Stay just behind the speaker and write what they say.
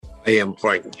I am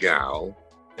Frank Zhao,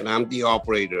 and I'm the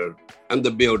operator and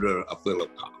the builder of Phuoc.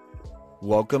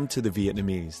 Welcome to The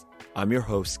Vietnamese. I'm your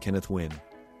host, Kenneth Nguyen.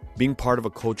 Being part of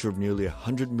a culture of nearly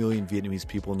 100 million Vietnamese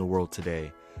people in the world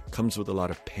today comes with a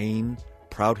lot of pain,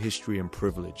 proud history, and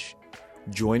privilege.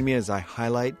 Join me as I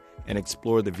highlight and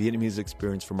explore the Vietnamese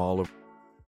experience from all over.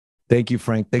 Thank you,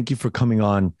 Frank. Thank you for coming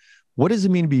on. What does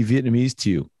it mean to be Vietnamese to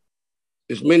you?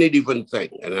 There's many different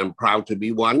things, and I'm proud to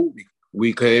be one.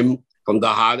 We came from the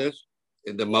hardest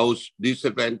and the most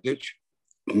disadvantaged,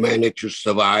 managed to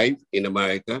survive in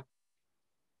America,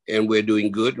 and we're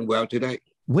doing good and well today.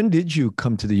 When did you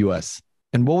come to the U.S.,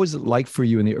 and what was it like for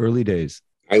you in the early days?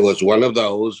 I was one of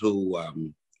those who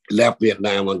left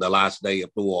Vietnam on the last day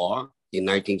of the war in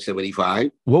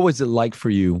 1975. What was it like for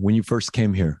you when you first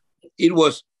came here? It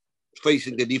was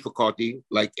facing the difficulty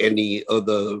like any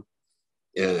other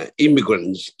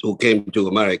immigrants who came to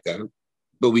America,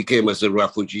 but we came as a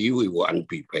refugee. We were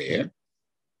unprepared,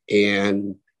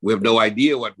 and we have no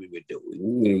idea what we were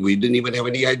doing. We didn't even have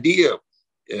any idea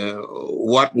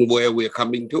what and where we're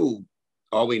coming to.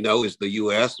 All we know is the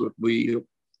U.S., but we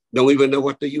don't even know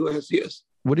what the U.S. is.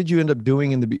 What did you end up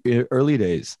doing in the early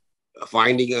days?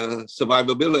 Finding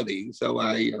survivability. So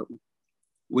I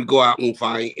would go out and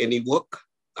find any work.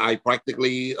 I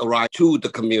practically arrived to the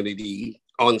community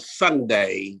on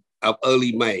Sunday of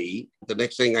early May. The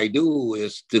next thing I do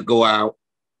is to go out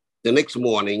the next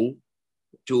morning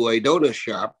to a donut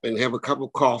shop and have a cup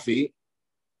of coffee.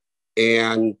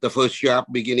 And the first job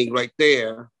beginning right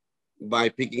there by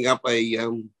picking up a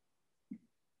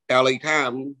LA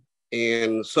Times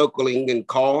and circling and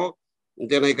call. And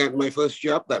then I got my first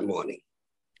job that morning.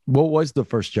 What was the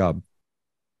first job?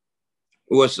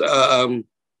 It was a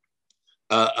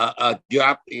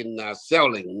job in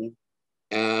selling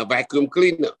vacuum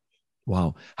cleaner.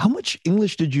 Wow. How much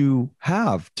English did you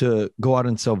have to go out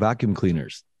and sell vacuum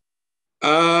cleaners?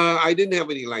 I didn't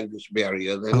have any language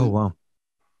barrier then. Oh, wow.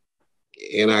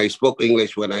 And I spoke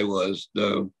English when I was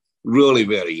really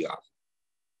very young.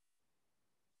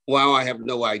 Well, I have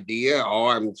no idea.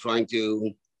 All I'm trying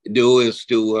to do is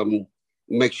to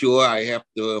make sure I have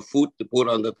the food to put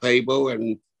on the table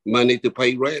and money to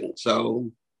pay rent.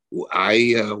 So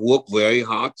I work very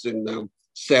hard, and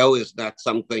sell is not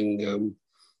something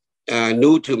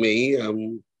new to me.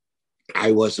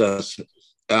 I was a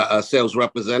sales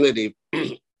representative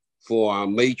for a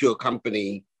major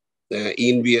company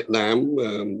in Vietnam.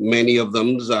 Many of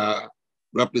them are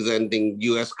representing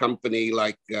U.S. company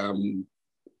like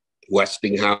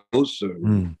Westinghouse,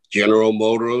 General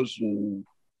Motors, and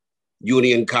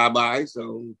Union Carbide.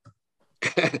 So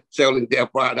selling their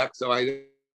products. So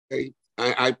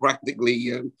I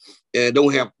practically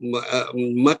don't have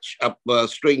much of a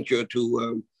stranger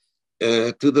to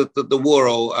the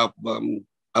world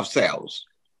of sales.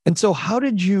 And so how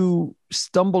did you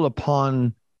stumble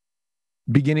upon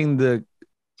beginning the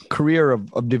career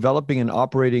of developing and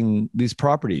operating these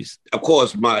properties? Of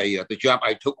course, the job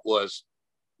I took was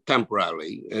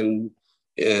temporary, and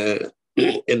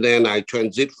then I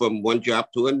transit from one job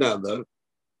to another.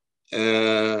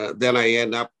 Then I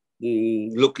end up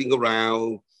looking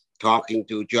around, talking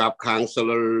to job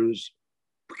counselors,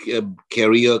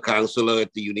 career counselor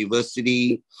at the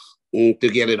university to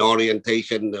get an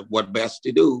orientation of what best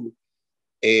to do.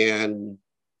 And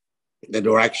the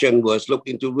direction was look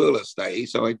into real estate.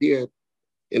 So I did.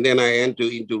 And then I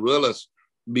entered into real estate,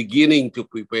 beginning to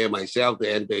prepare myself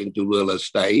to enter into real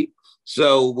estate.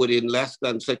 So within less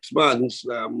than 6 months,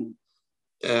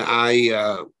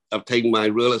 I obtained my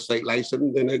real estate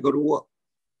license and I go to work.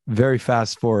 Very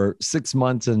fast for 6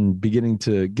 months and beginning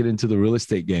to get into the real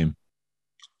estate game.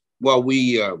 Well,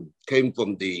 we came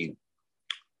from the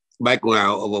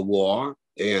background of a war,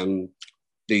 and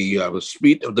the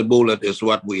speed of the bullet is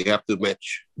what we have to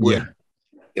match with.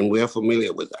 Yeah. And we are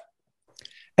familiar with that.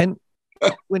 And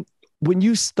when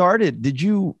you started, did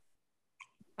you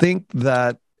think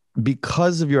that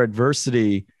because of your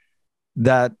adversity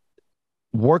that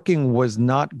working was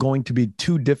not going to be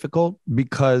too difficult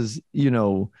because,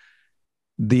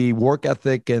 the work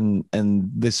ethic and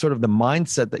the sort of the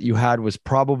mindset that you had was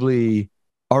probably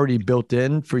already built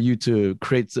in for you to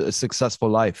create a successful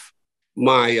life?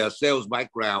 My sales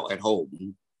background at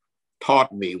home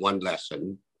taught me one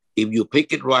lesson. If you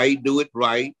pick it right, do it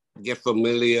right, get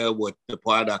familiar with the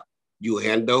product you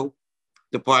handle,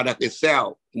 the product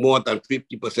itself, more than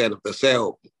 50% of the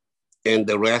sale, and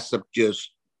the rest of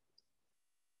just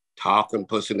talk and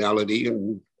personality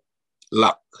and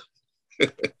luck.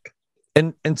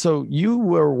 And so you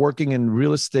were working in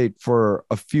real estate for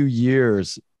a few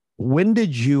years. When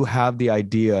did you have the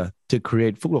idea to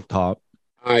create Phuoc?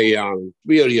 I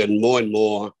experienced more and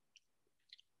more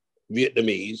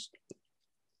Vietnamese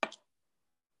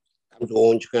come to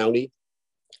Orange County,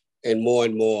 and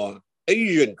more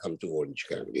Asian come to Orange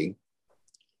County,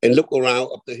 and look around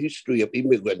of the history of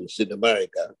immigrants in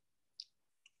America,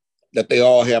 that they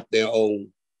all have their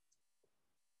own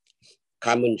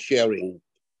common sharing,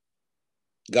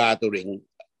 gathering,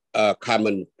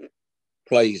 common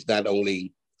place, not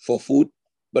only for food,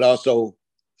 but also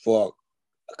for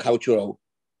cultural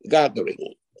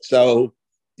gathering. So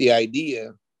the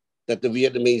idea that the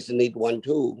Vietnamese need one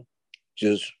too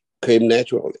just came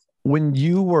naturally. When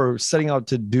you were setting out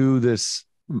to do this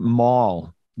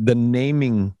mall, the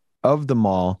naming of the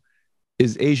mall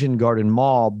is Asian Garden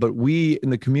Mall, but we in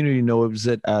the community know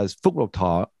it as Phuoc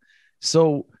Ta.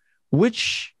 So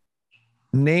which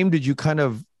name did you kind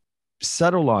of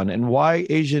settle on, and why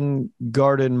Asian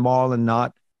Garden Mall and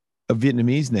not a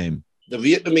Vietnamese name? The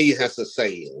Vietnamese has a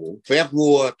saying, phép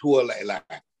vua thua lại lạc.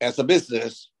 As a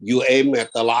business, you aim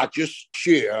at the largest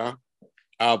share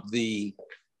of the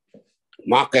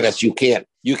market as you can.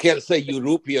 You can't say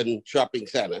European shopping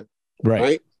center,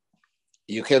 right?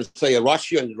 You can say a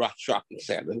Russian shopping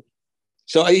center.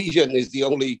 So Asian is the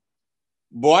only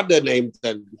broader name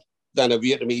than a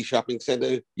Vietnamese shopping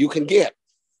center you can get.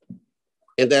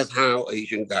 And that's how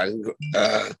Asian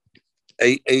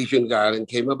Garden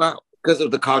came about. Because of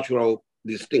the cultural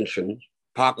distinction,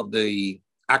 part of the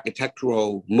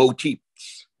architectural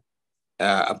motifs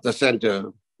of the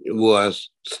center was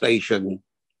stationed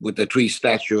with the three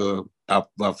statue of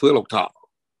Phuoc Ta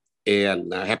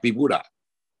and Happy Buddha.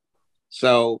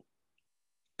 So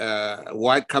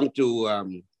why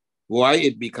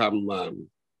it become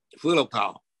Phuoc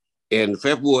Ta and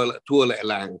phép vua thua lại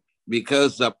lạc?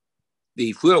 Because of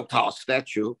the Phuoc Ta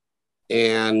statue,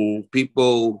 and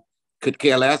people could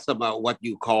care less about what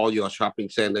you call your shopping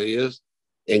center is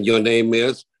and your name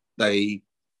is. They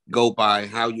go by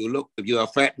how you look. If you're a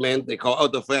fat man, they call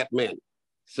other fat men.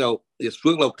 So it's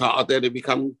Phuoc Ta, then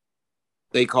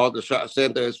they call the shopping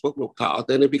center as Phuoc Ta,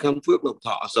 then it becomes Phuoc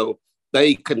Ta. So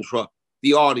they control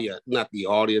the audience, not the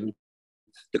audience,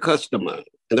 the customer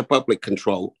and the public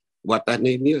control what that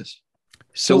name is.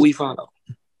 So we follow.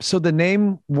 So the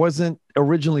name wasn't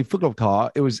originally Phuoc Ta,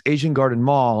 it was Asian Garden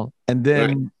Mall, and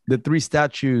then the three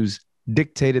statues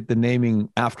dictated the naming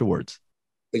afterwards.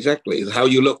 Exactly, it's how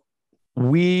you look.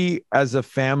 We, as a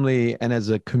family and as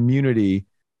a community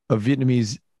of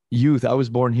Vietnamese youth, I was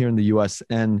born here in the US,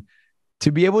 and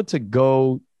to be able to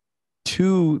go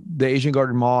to the Asian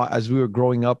Garden Mall as we were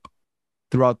growing up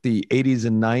throughout the 80s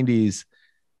and 90s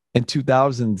and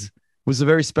 2000s was a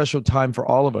very special time for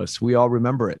all of us. We all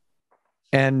remember it.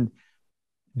 And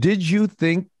did you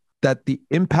think that the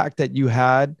impact that you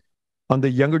had on the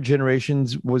younger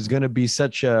generations was going to be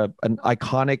such an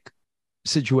iconic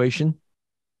situation?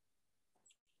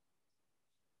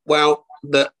 Well,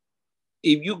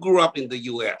 if you grew up in the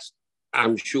U.S.,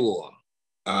 I'm sure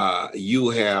you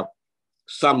have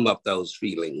some of those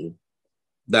feelings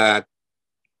that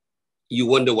you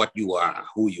wonder what you are,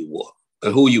 who you were,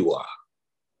 and who you are.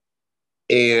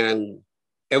 And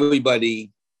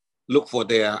everybody look for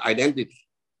their identity.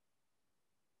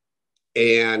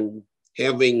 And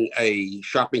having a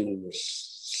shopping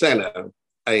center,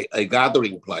 a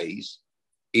gathering place,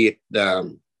 it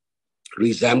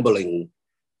resembling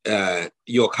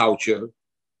your culture,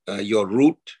 your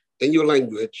root, and your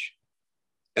language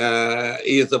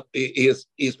is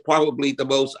probably the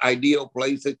most ideal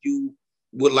place that you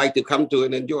would like to come to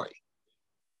and enjoy.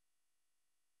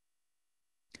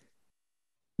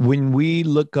 When we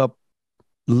look up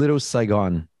Little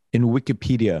Saigon in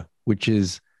Wikipedia, which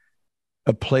is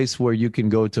a place where you can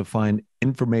go to find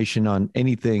information on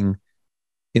anything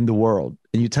in the world,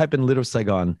 and you type in Little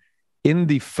Saigon, in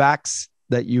the facts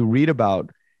that you read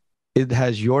about, it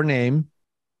has your name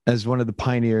as one of the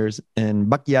pioneers and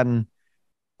Bak Yan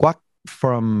Quoc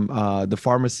from the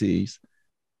pharmacies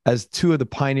as two of the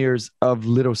pioneers of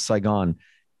Little Saigon.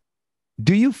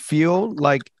 Do you feel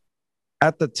like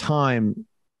at the time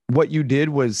what you did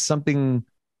was something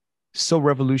so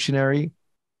revolutionary?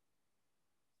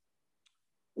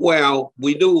 Well,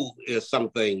 we knew it's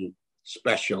something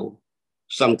special,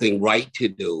 something right to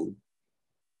do,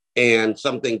 and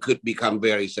something could become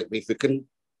very significant.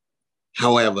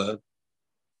 However,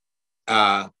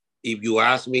 if you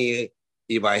ask me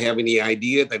if I have any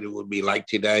idea that it would be like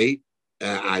today,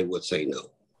 I would say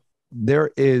no.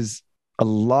 There is a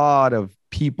lot of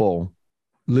people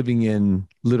living in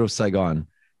Little Saigon.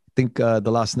 I think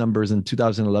the last numbers in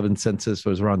 2011 census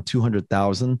was around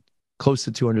 200,000, close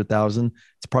to 200,000.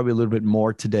 It's probably a little bit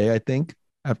more today, I think,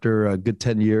 after a good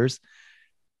 10 years.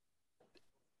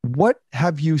 What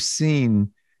have you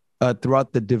seen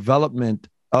throughout the development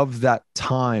of that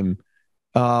time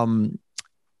Um,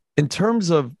 in terms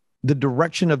of the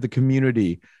direction of the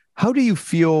community, how do you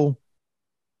feel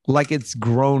like it's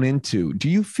grown into? Do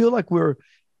you feel like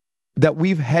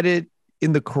we've headed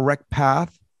in the correct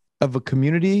path of a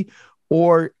community,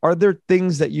 or are there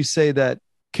things that you say that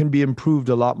can be improved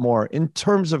a lot more in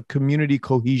terms of community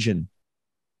cohesion?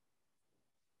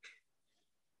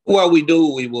 Well, we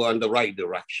were on the right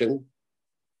direction,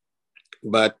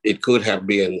 but it could have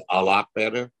been a lot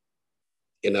better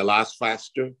and a lot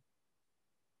faster.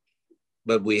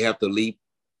 But we have to leap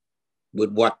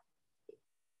with what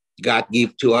God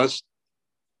gave to us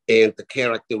and the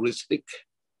characteristic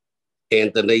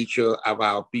and the nature of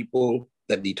our people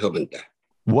that determine that.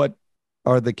 What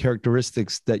are the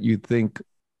characteristics that you think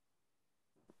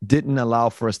didn't allow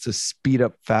for us to speed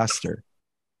up faster?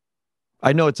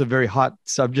 I know it's a very hot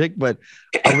subject, but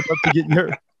I would love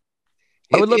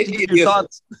to get your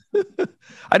thoughts.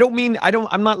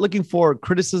 I'm not looking for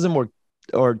criticism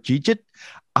or cheat it.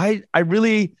 I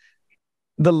really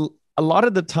a lot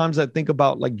of the times I think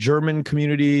about like German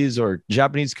communities or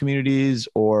Japanese communities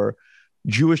or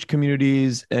Jewish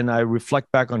communities, and I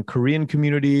reflect back on Korean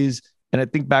communities, and I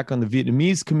think back on the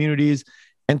Vietnamese communities.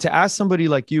 And to ask somebody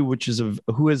like you,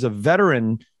 who is a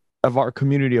veteran of our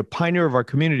community, a pioneer of our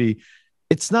community,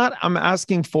 it's not I'm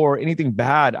asking for anything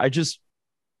bad. I just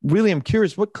really am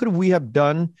curious, what could we have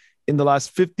done in the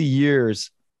last 50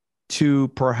 years to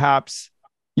perhaps,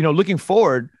 looking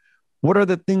forward, what are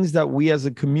the things that we as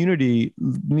a community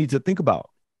need to think about?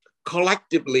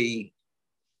 Collectively,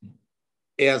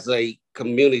 as a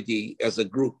community, as a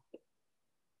group,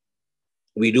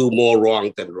 we do more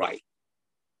wrong than right.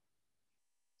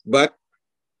 But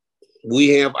we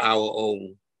have our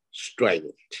own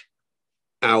strength,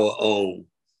 our own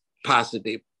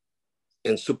positive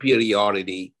and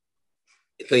superiority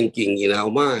thinking in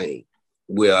our mind.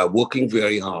 We are working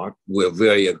very hard. We're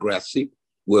very aggressive.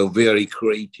 We're very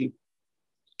creative.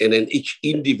 And then each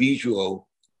individual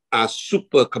are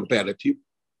super competitive.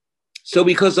 So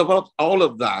because of all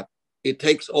of that, it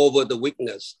takes over the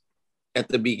weakness at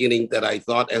the beginning that I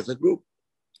thought as a group.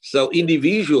 So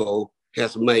individual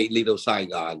has made Little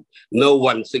Saigon. No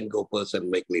one single person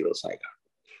make Little Saigon.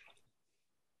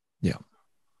 Yeah.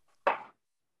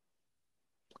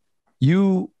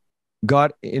 You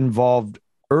got involved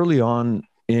early on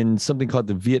in something called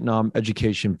the Vietnam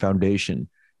Education Foundation.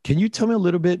 Can you tell me a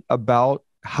little bit about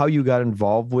how you got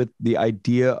involved with the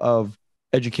idea of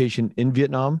education in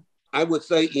Vietnam? I would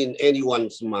say in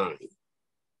anyone's mind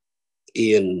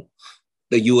in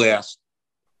the US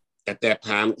at that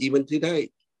time, even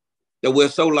today, that we're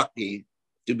so lucky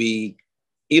to be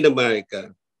in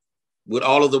America with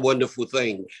all of the wonderful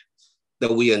things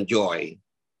that we enjoy.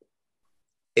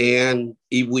 And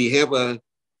if we have a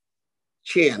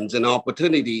chance, an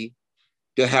opportunity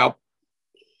to help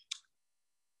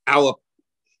our,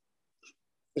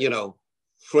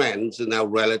 friends and our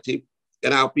relatives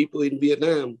and our people in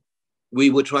Vietnam, we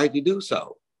would try to do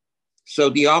so. So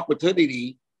the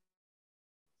opportunity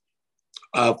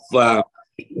of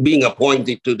being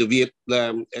appointed to the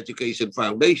Vietnam Education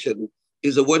Foundation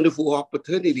is a wonderful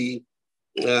opportunity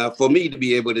for me to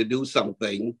be able to do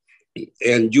something,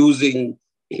 and using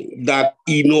that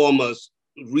enormous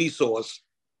resource,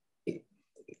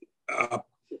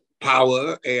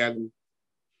 power, and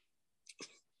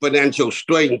financial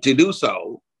strength to do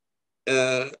so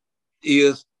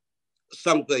is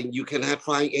something you cannot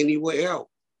find anywhere else.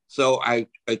 So I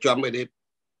jumped at it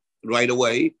right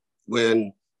away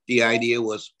when the idea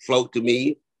was floated to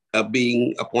me of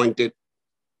being appointed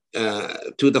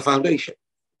to the foundation.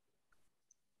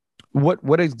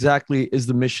 What exactly is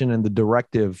the mission and the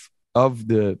directive of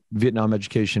the Vietnam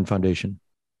Education Foundation?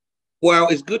 Well,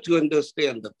 it's good to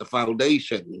understand that the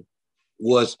foundation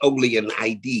was only an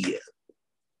idea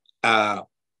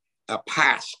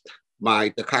passed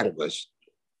by the Congress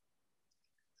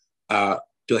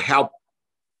to help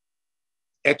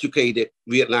educated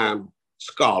Vietnam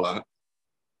scholar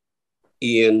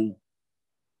in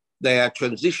their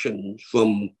transition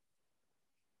from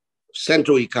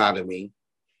central economy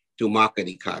to market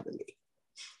economy.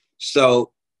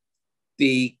 So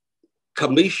the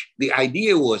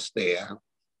idea was there,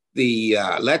 the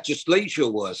legislature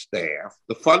was there,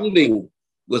 the funding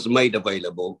was made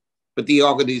available, but the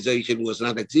organization was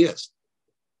not exist.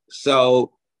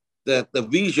 So the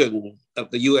vision of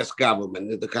the US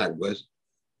government and the Congress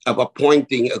of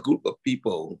appointing a group of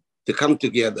people to come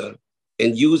together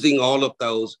and using all of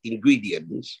those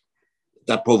ingredients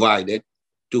that provided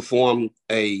to form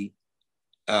a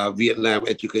Vietnam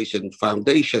Education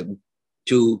Foundation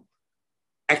to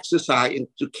exercise and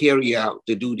to carry out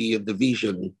the duty of the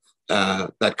vision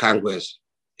that Congress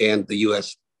and the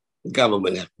US The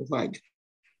government has provided.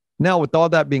 Now, with all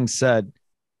that being said,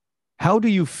 how do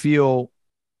you feel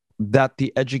that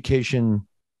the education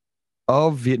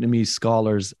of Vietnamese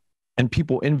scholars and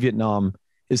people in Vietnam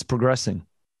is progressing?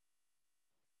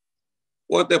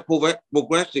 Well, they're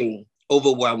progressing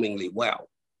overwhelmingly well.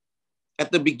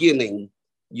 At the beginning,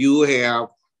 you have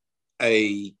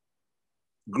a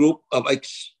group of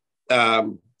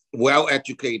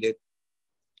well-educated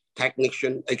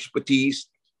technician expertise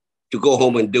to go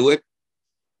home and do it.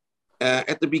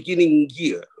 At the beginning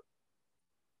year,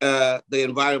 the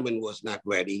environment was not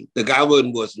ready. The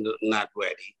government was not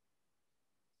ready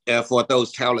for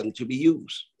those talents to be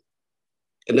used.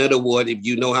 In other words, if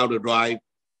you know how to drive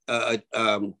a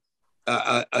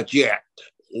jet,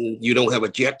 you don't have a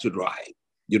jet to drive.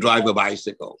 You drive a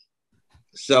bicycle.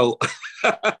 So,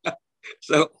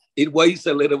 so it wastes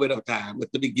a little bit of time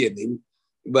at the beginning.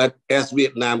 But as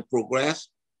Vietnam progressed,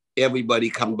 everybody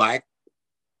come back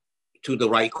to the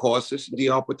right courses, the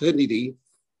opportunity.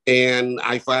 And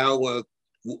I found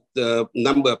the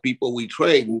number of people we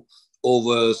train,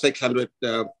 over 600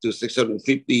 to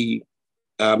 650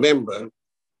 members,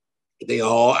 they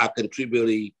all are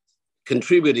contributing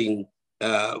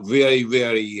very,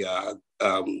 very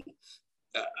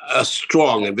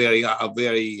strong and very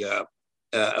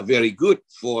good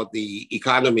for the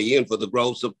economy and for the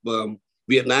growth of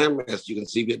Vietnam, as you can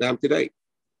see Vietnam today.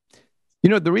 You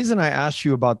know, the reason I asked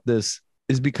you about this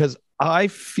is because I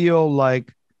feel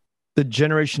like the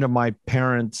generation of my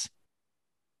parents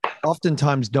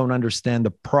oftentimes don't understand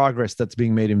the progress that's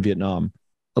being made in Vietnam.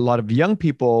 A lot of young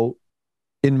people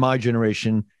in my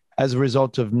generation, as a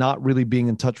result of not really being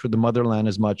in touch with the motherland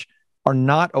as much, are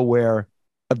not aware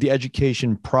of the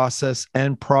education process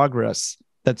and progress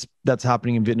that's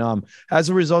happening in Vietnam as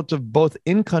a result of both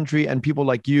in-country and people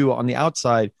like you on the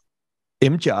outside,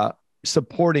 Imcha,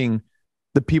 supporting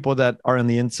the people that are on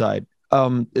the inside.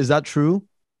 Is that true?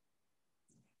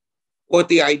 Well,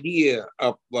 the idea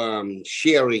of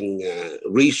sharing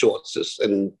resources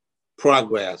and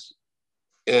progress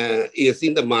is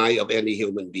in the mind of any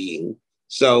human being.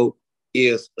 So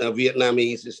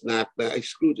Vietnamese is not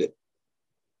excluded.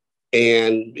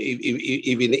 And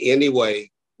if in any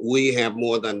way we have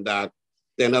more than that,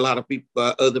 then a lot of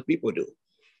people, other people do.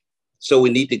 So we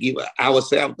need to give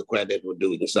ourselves the credit for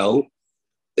doing so.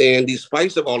 And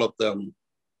despite of all of the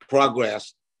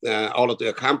progress, all of the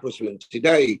accomplishments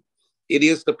today, it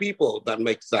is the people that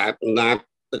makes that, not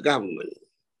the government.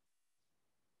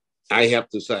 I have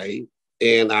to say,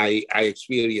 and I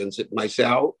experience it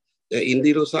myself in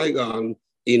Little Saigon.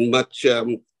 In much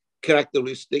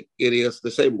characteristic, it is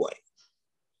the same way.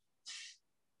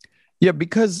 Yeah,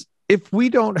 because if we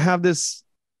don't have this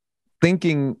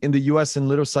thinking in the US and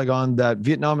Little Saigon that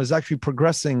Vietnam is actually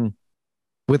progressing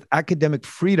with academic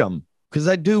freedom, because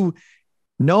I do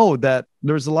know that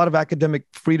there's a lot of academic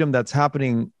freedom that's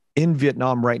happening in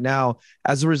Vietnam right now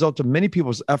as a result of many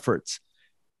people's efforts.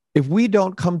 If we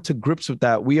don't come to grips with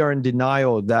that, we are in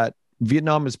denial that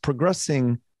Vietnam is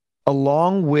progressing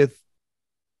along with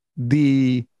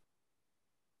the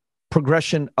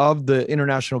progression of the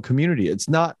international community. It's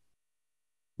not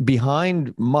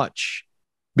behind much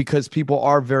because people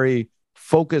are very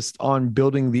focused on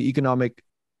building the economic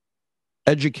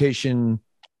education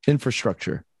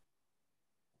infrastructure.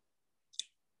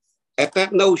 At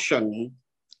that notion,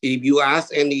 if you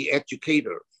ask any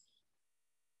educator,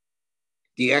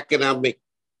 the academic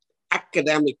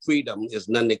freedom is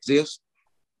non-exist,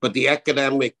 but the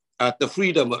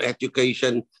freedom of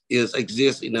education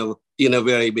exists in a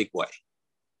very big way.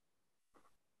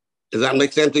 Does that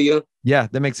make sense to you? Yeah,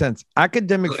 that makes sense.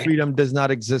 Academic freedom does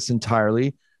not exist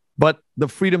entirely, but the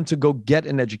freedom to go get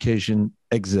an education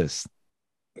exists.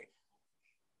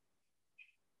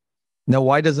 Now,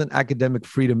 why doesn't academic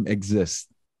freedom exist?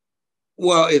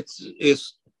 Well,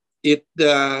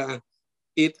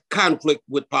 it conflict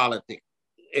with politics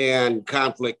and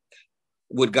conflict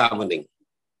with governing.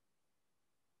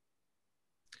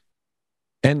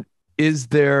 And is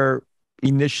there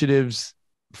initiatives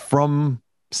from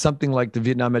something like the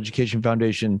Vietnam Education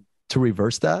Foundation to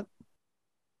reverse that?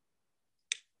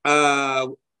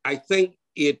 I think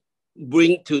it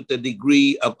brings to the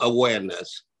degree of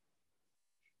awareness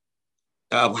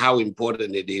of how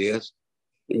important it is.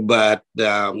 But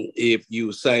if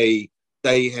you say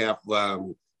they have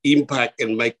impact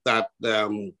and make that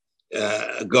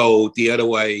go the other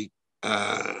way,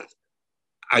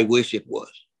 I wish it was.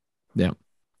 Yeah.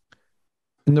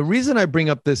 And the reason I bring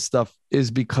up this stuff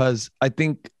is because I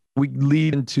think we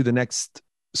lead into the next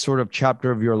sort of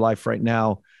chapter of your life right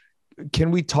now.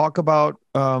 Can we talk about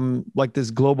like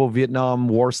this global Vietnam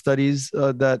War studies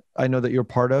that I know that you're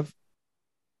part of?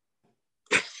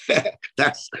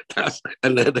 that's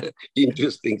another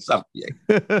interesting subject.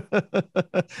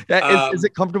 Is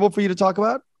it comfortable for you to talk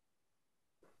about?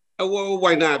 Well,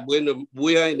 why not?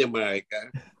 We are in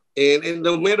America, and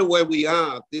no matter where we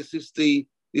are, this is the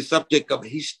subject of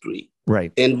history,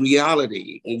 right, and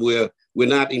reality. We're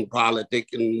not in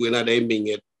politics, and we're not aiming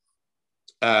at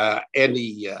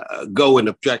any goal and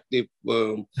objective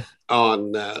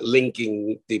on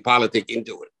linking the politics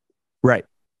into it. right.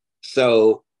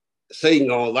 So,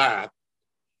 saying all that,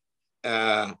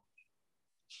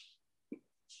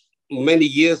 many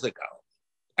years ago,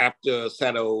 after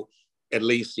settle at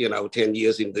least 10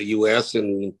 years in the U.S.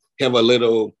 and have a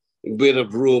little bit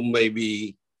of room,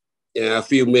 maybe a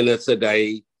few minutes a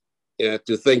day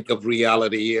to think of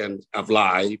reality and of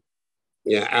life,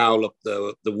 out of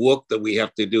the work that we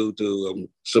have to do to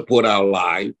support our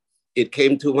life, it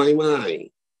came to my mind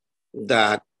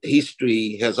that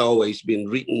history has always been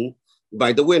written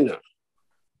by the winner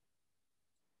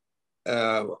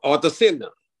or the sinner,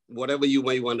 whatever you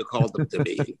may want to call them to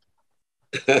be.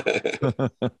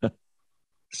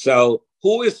 So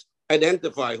who is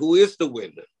the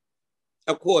winner?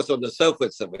 Of course, on the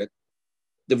surface of it,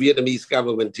 the Vietnamese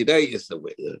government today is the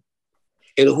winner.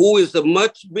 And who is the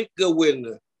much bigger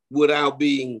winner without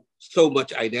being so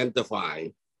much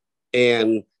identified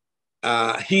and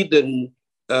hidden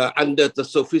under the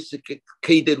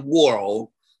sophisticated world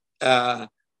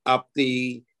of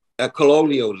the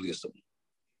colonialism,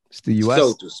 it's the U.S.,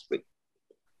 so to speak.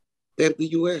 Then the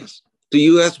U.S. The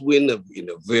U.S. win in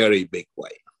a very big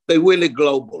way. They win it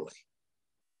globally.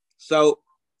 So,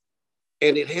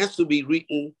 and it has to be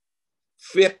written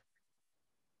fit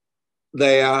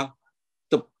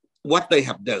what they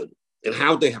have done and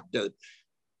how they have done.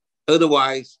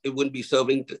 Otherwise, it wouldn't be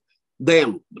serving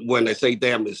them. When I say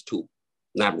them, is two,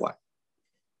 not one.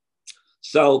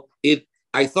 So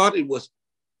I thought it was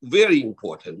very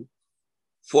important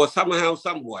for somehow,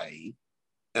 some way,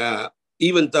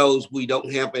 even though we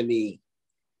don't have any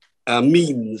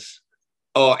means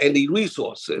or any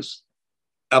resources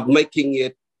of making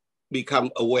it become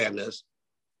awareness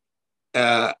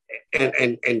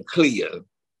and clear,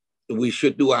 we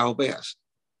should do our best.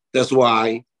 That's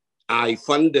why I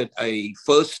funded in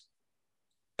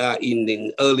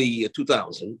the early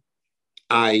 2000,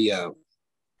 I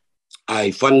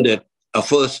funded a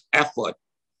first effort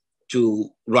to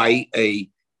write a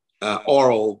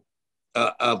oral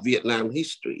Vietnam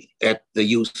history at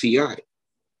the UCI.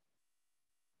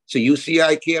 So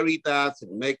UCI carried that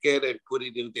and make it and put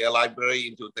it into their library,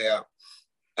 into their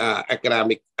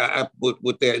academic,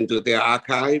 into their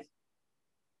archive.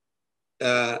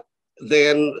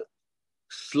 Then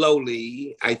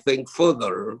slowly, I think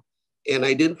further, and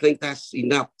I didn't think that's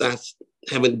enough. That's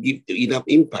haven't given enough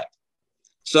impact.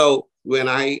 So when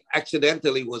I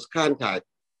accidentally was contacted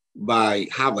by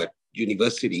Harvard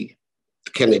University,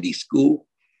 Kennedy School,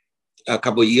 a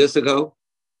couple of years ago,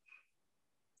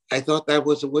 I thought that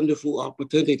was a wonderful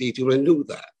opportunity to renew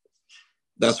that.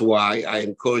 That's why I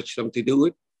encouraged them to do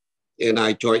it, and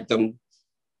I joined them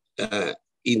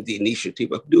in the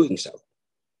initiative of doing so.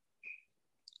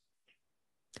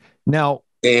 Now,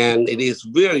 and it is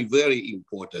very, very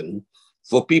important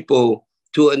for people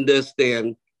to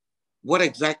understand what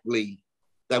exactly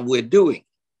that we're doing.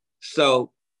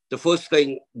 So the first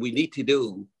thing we need to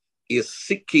do is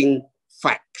seeking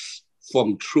facts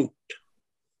from truth.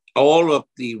 All of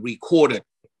the recorded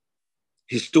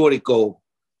historical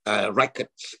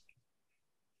records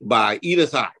by either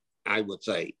side, I would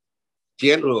say,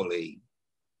 generally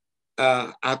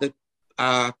are the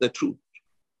truth.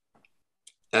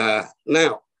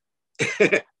 Now,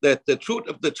 the truth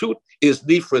of the truth is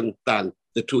different than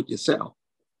the truth itself.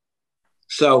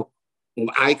 So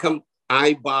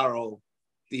I borrow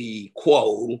the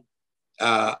quote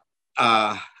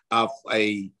of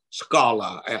a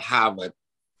scholar at Harvard,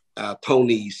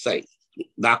 Tony Sage,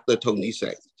 Dr. Tony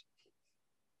Sage,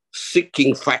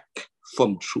 seeking fact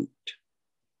from truth.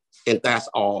 And that's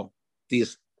all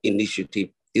this initiative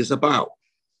is about.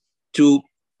 To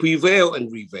prevail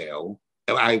and reveal,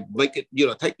 I make it,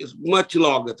 take as much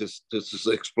longer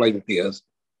to explain this,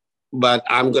 but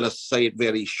I'm going to say it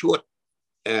very short,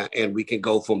 and we can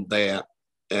go from there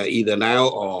either now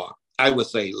or I would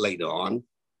say later on.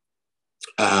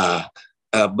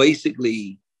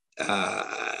 Basically,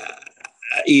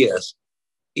 is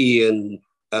in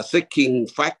seeking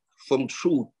fact from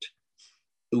truth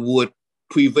would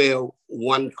prevail.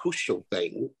 One crucial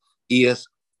thing is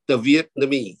the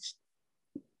Vietnamese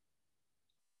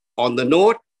on the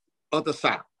north or the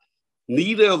south.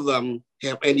 Neither of them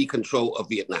have any control of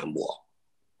Vietnam War.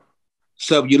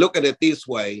 So if you look at it this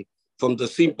way, from the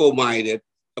simple-minded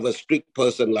of a strict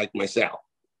person like myself,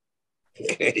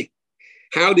 Okay.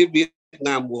 How did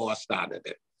Vietnam War started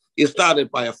it? It started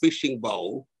by a fishing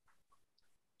boat,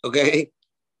 okay,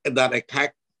 that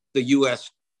attacked the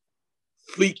U.S.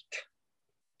 fleet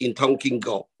in Tonkin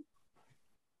Gulf.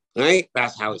 Right?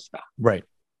 That's how it started. Right.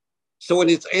 So when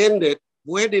it's ended,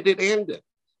 where did it end it?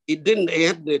 It didn't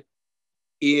end it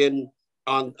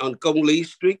on Công Lý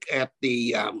Street at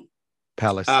the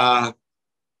Palace. At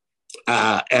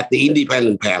the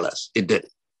Independence Palace. It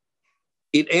didn't.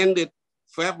 It ended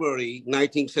February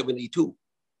 1972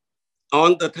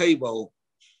 on the table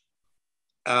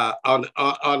on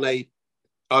a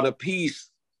peace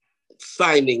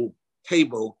signing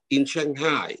table in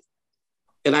Shanghai,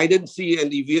 and I didn't see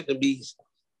any Vietnamese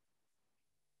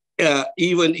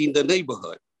even in the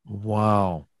neighborhood.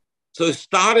 Wow! So it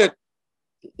started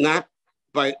not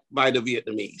by the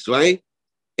Vietnamese, right?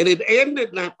 And it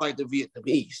ended not by the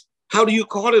Vietnamese. How do you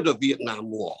call it a Vietnam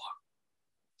War?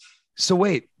 So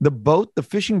wait, the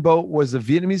fishing boat was a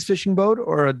Vietnamese fishing boat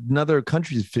or another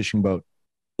country's fishing boat?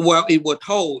 Well, it was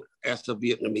told as a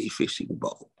Vietnamese fishing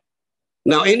boat.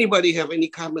 Now, anybody have any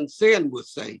common sense would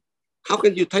say, how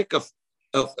can you take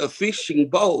a fishing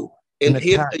boat and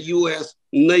hit the U.S.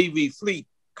 Navy fleet?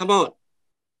 Come on.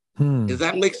 Does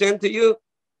that make sense to you?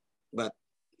 But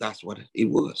that's what it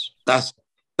was. That's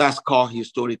called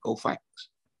historical facts.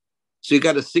 So you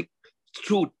got to seek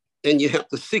truth, and you have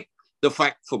to seek the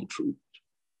fact from truth.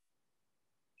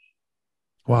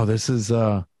 Wow, this is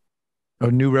a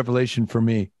new revelation for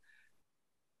me.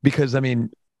 Because, I mean,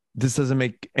 this doesn't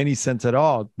make any sense at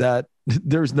all that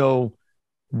there's no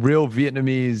real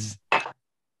Vietnamese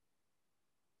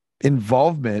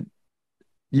involvement,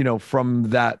 from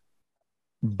that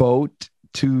boat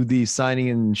to the signing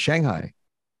in Shanghai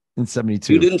in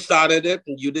 72. You didn't start it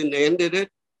and you didn't end it.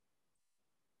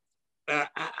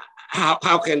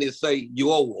 How can it say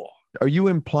your war? Are you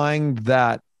implying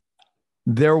that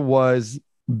there was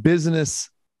business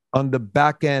on the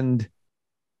back end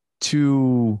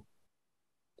to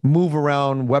move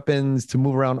around weapons, to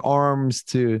move around arms,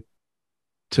 to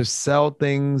sell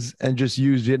things and just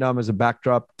use Vietnam as a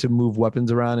backdrop to move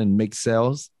weapons around and make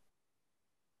sales?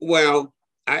 Well,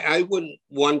 I wouldn't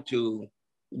want to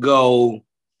go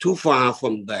too far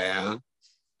from there,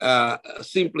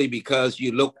 simply because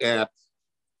you look at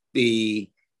the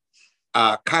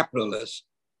capitalism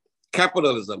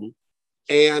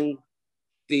and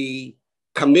the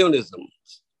communism,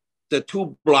 the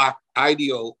two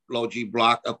ideology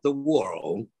block of the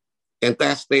world, and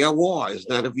that's their war. It's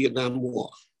not a Vietnam War.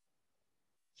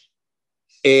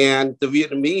 And the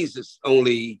Vietnamese is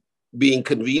only being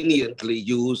conveniently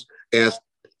used as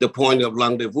the point of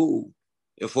rendezvous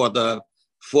for the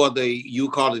you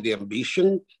call it the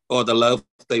ambition or the love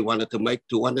they wanted to make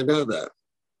to one another.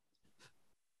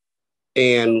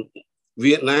 And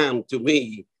Vietnam, to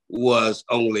me, was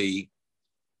only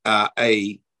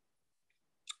a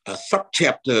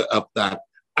subchapter of that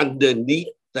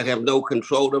underneath that have no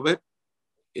control of it.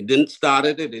 It didn't start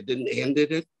it, it didn't end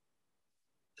it.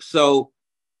 So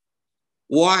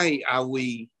why are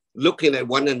we looking at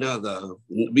one another,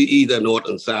 be either North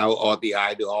and South or the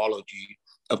ideology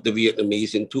of the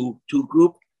Vietnamese in two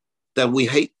groups, that we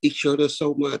hate each other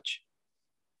so much?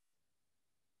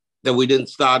 That we didn't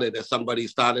start it, that somebody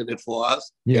started it for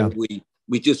us, and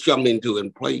we just jump into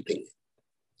and playing it.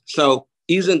 So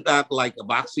isn't that like a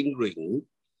boxing ring?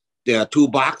 There are two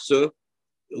boxers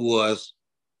who was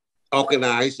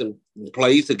organized and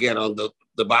placed to get on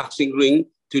the boxing ring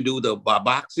to do the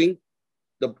boxing.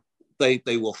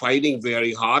 They were fighting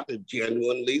very hard and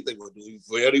genuinely. They were doing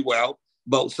very well,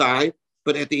 both sides.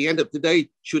 But at the end of the day,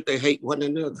 should they hate one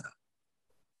another?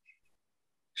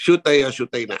 Should they or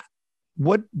should they not?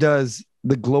 What does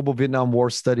the Global Vietnam War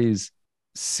Studies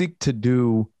seek to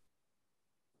do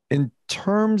in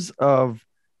terms of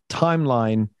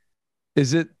timeline?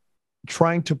 Is it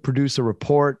trying to produce a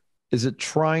report? Is it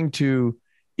trying to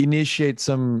initiate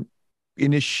some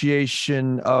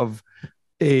initiation of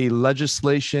a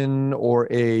legislation or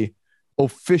a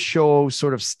official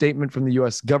sort of statement from the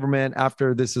U.S. government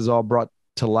after this is all brought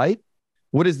to light?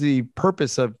 What is the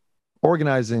purpose of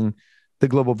organizing the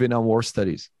Global Vietnam War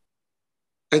Studies?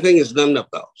 I think it's none of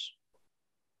those.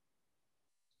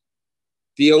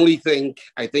 The only thing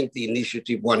I think the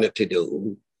initiative wanted to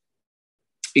do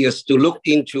is to look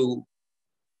into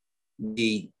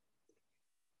the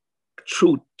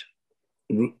truth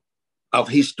of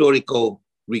historical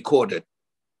recorded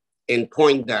and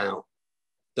point out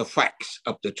the facts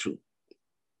of the truth.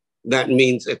 That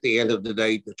means at the end of the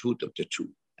day, the truth of the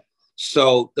truth.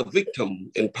 So the victim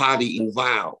and party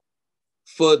involved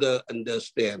further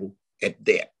understand at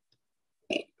depth,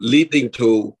 leading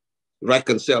to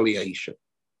reconciliation.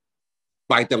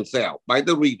 by themselves, by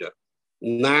the reader,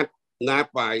 not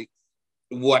by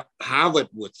what Harvard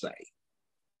would say.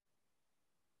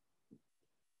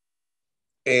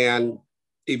 And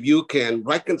if you can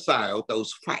reconcile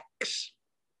those facts,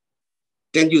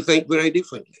 then you think very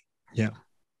differently. Yeah.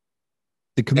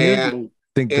 The community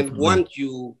and once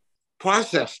you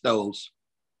process those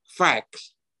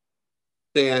facts,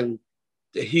 then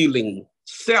the healing,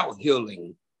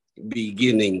 self-healing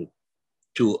beginning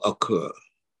to occur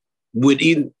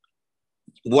within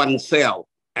oneself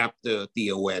after the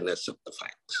awareness of the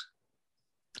facts.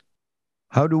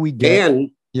 How do we get...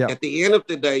 And at the end of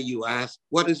the day, you ask,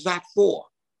 what is that for?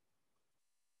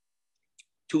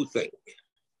 Two things.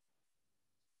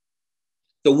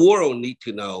 The world needs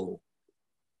to know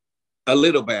a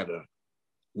little better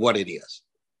what it is.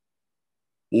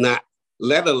 Not,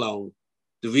 let alone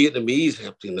the Vietnamese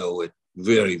have to know it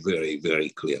very, very, very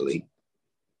clearly.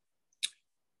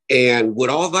 And with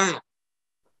all that,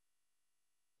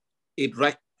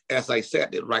 as I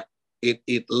said,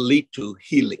 it leads to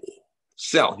healing,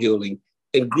 self-healing,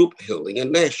 and group healing,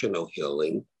 and national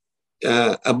healing.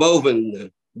 Above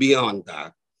and beyond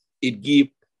that, it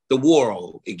gives the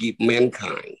world, it gives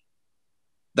mankind,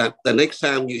 that the next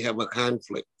time you have a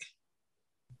conflict,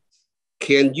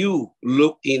 can you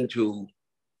look into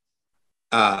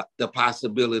the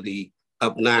possibility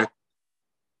of not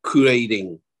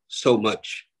creating so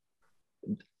much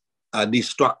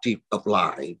destructive of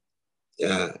life,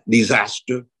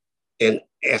 disaster, and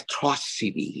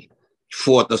atrocity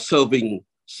for the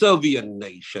Serbian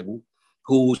nation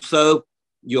who serve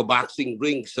your boxing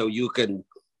ring so you can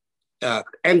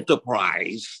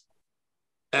enterprise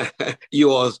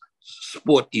your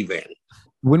sport event.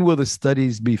 When will the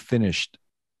studies be finished?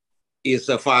 It's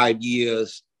a 5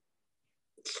 years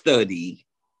study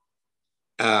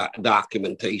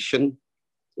documentation.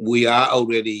 We are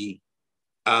already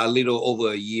a little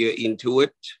over a year into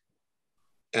it.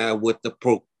 With the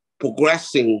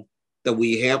progressing that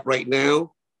we have right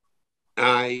now,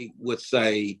 I would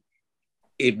say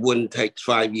it wouldn't take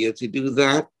 5 years to do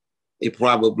that. It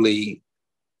probably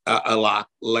a lot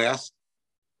less,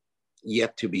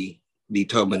 yet to be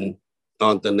determined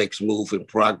on the next move in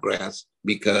progress,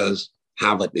 because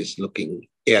Harvard is looking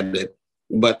at it.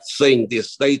 But saying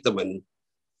this statement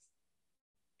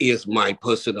is my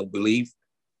personal belief,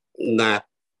 not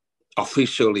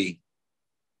officially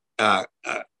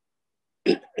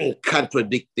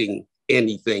contradicting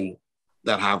anything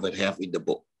that Harvard have in the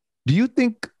book. Do you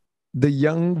think the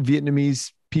young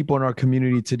Vietnamese people in our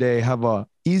community today have a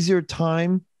easier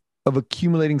time of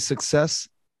accumulating success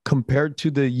compared to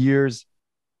the years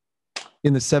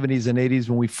in the 70s and 80s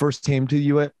when we first came to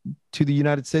the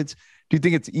United States? Do you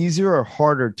think it's easier or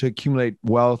harder to accumulate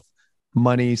wealth,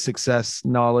 money, success,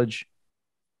 knowledge?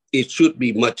 It should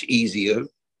be much easier.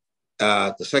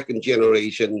 The second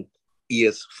generation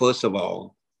is, first of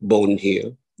all, born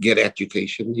here, get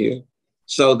education here.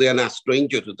 So they're not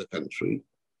stranger to the country.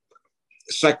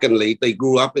 Secondly, they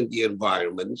grew up in the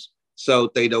environments, so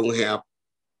they don't have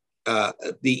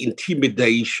the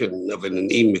intimidation of an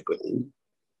immigrant.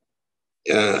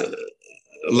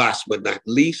 Last but not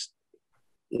least,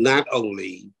 not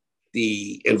only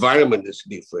the environment is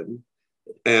different,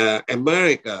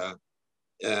 America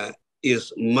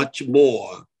is much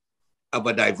more of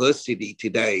a diversity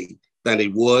today than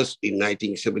it was in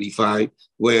 1975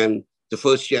 when the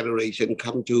first generation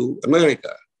come to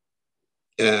America.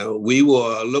 We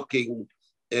were looking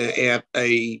at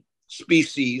a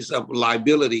species of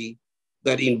liability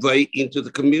that invade into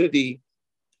the community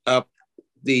of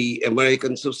the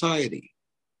American society.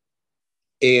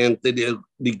 And the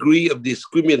degree of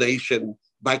discrimination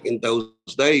back in those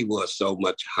days was so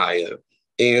much higher.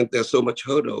 And there's so much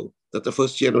hurdle that the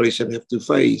first generation have to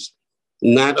face,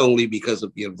 not only because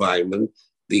of the environment,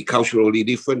 the culturally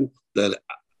different, the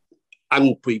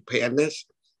unpreparedness,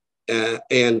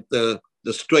 and the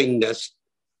strangeness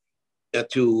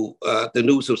to the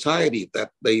new society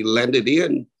that they landed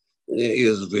in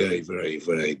is very, very,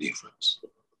 very different.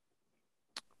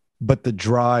 But the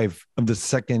drive of the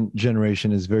second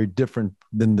generation is very different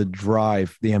than the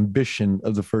drive, the ambition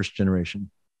of the first generation.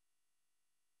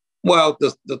 Well,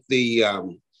 the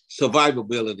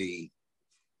survivability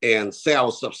and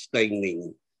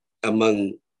self-sustaining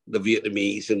among the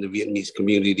Vietnamese and the Vietnamese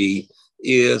community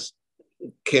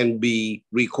can be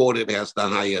recorded as the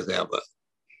highest ever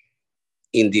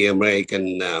in the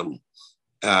American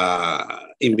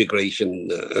immigration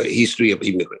history of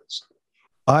immigrants.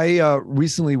 I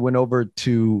recently went over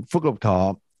to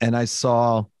Phuoc and I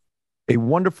saw a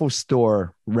wonderful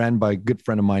store ran by a good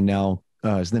friend of mine now.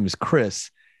 His name is Chris,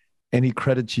 and he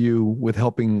credits you with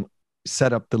helping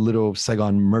set up the Little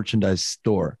Saigon merchandise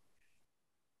store.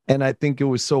 And I think it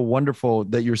was so wonderful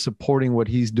that you're supporting what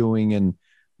he's doing, and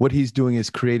what he's doing is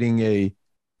creating a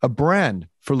brand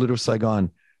for Little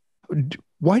Saigon.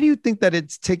 Why do you think that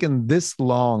it's taken this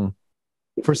long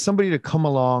for somebody to come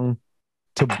along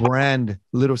to brand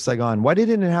Little Saigon? Why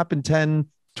didn't it happen 10,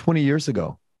 20 years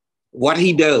ago? What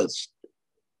he does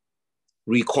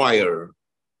require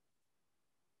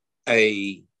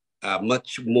a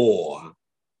much more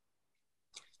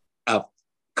of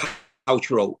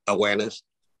cultural awareness,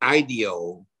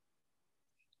 ideal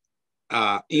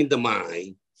in the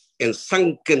mind, and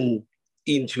sunken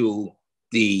into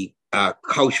the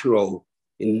cultural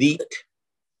need,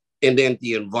 and then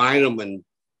the environment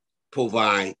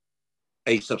provide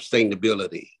a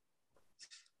sustainability.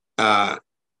 20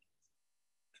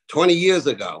 years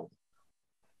ago,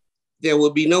 there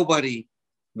would be nobody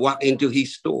walk into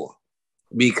his store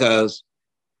because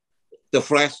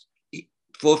first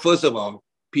of all,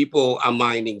 people are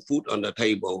mining food on the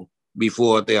table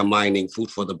before they are mining food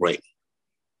for the brain.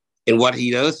 And what he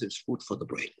does is food for the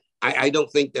brain. I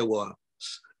don't think there was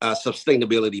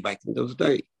sustainability back in those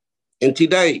days. And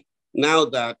today, now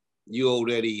that you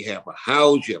already have a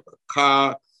house, you have a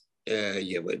car,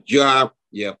 you have a job,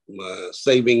 you have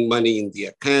saving money in the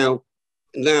account,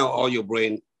 now all your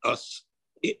brain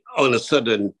on a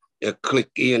sudden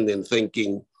click in and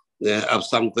thinking of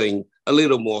something a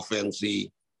little more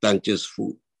fancy than just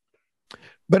food.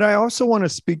 But I also want to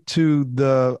speak to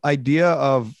the idea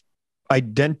of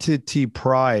identity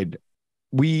pride.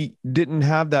 We didn't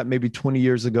have that maybe 20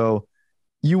 years ago.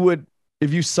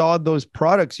 If you saw those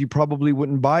products, you probably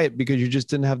wouldn't buy it because you just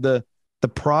didn't have the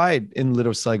pride in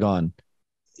Little Saigon.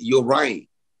 You're right.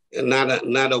 And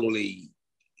not only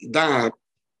that,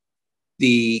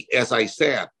 as I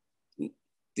said,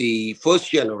 the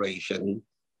first generation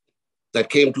that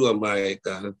came to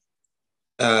America,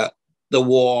 the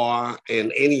war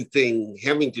and anything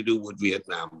having to do with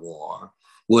Vietnam War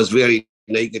was very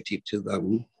negative to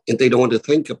them, and they don't want to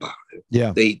think about it.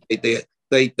 Yeah,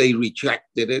 they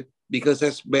rejected it because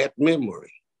that's bad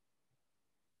memory.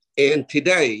 And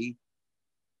today,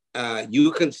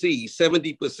 you can see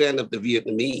 70% of the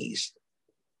Vietnamese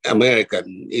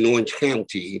American in Orange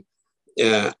County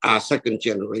are second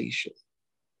generation.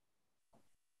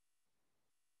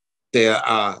 There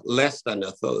are less than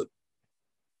a third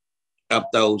of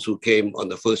those who came on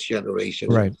the first generation.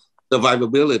 Right.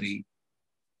 Survivability.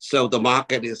 So the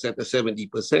market is at the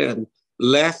 70%,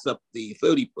 less of the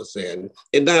 30%.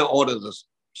 And now all of a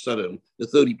sudden, the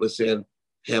 30%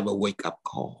 have a wake-up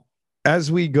call. As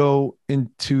we go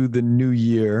into the new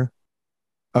year,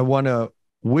 I want to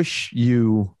wish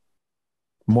you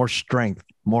more strength,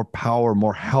 more power,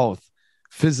 more health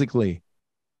physically.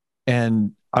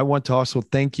 And I want to also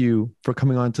thank you for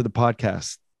coming on to the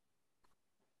podcast.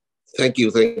 Thank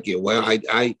you. Well,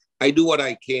 I do what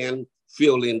I can,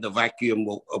 fill in the vacuum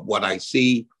of what I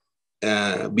see.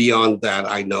 Beyond that,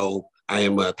 I know I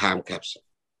am a time capsule.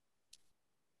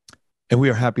 And we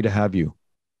are happy to have you.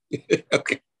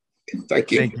 Okay.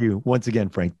 Thank you. Thank you once again,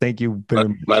 Frank. Thank you.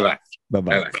 Bye-bye.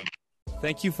 Bye-bye.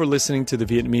 Thank you for listening to The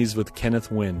Vietnamese with Kenneth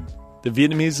Nguyen. The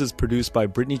Vietnamese is produced by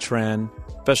Brittany Tran.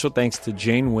 Special thanks to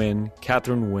Jane Nguyen,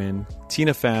 Catherine Nguyen,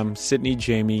 Tina Pham, Sydney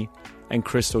Jamie, and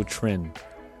Christo Trin.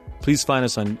 Please find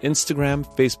us on Instagram,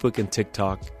 Facebook, and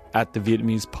TikTok at The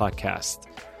Vietnamese Podcast.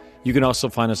 You can also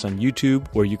find us on YouTube,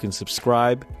 where you can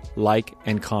subscribe, like,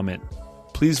 and comment.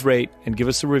 Please rate and give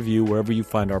us a review wherever you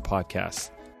find our podcast.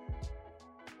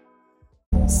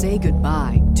 Say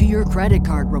goodbye to your credit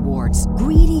card rewards.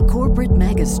 Greedy corporate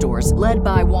mega stores, led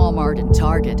by Walmart and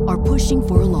Target, are pushing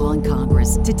for a law in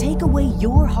Congress to take away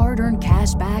your hard-earned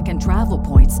cash back and travel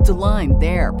points to line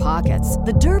their pockets.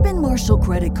 The Durbin-Marshall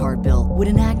credit card bill would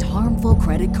enact harmful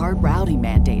credit card routing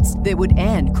mandates that would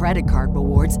end credit card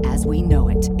rewards as we know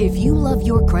it. If you love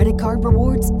your credit card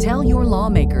rewards, tell your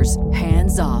lawmakers,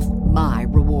 hands off my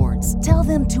rewards. Tell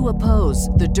them to oppose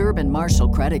the Durbin-Marshall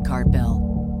credit card bill.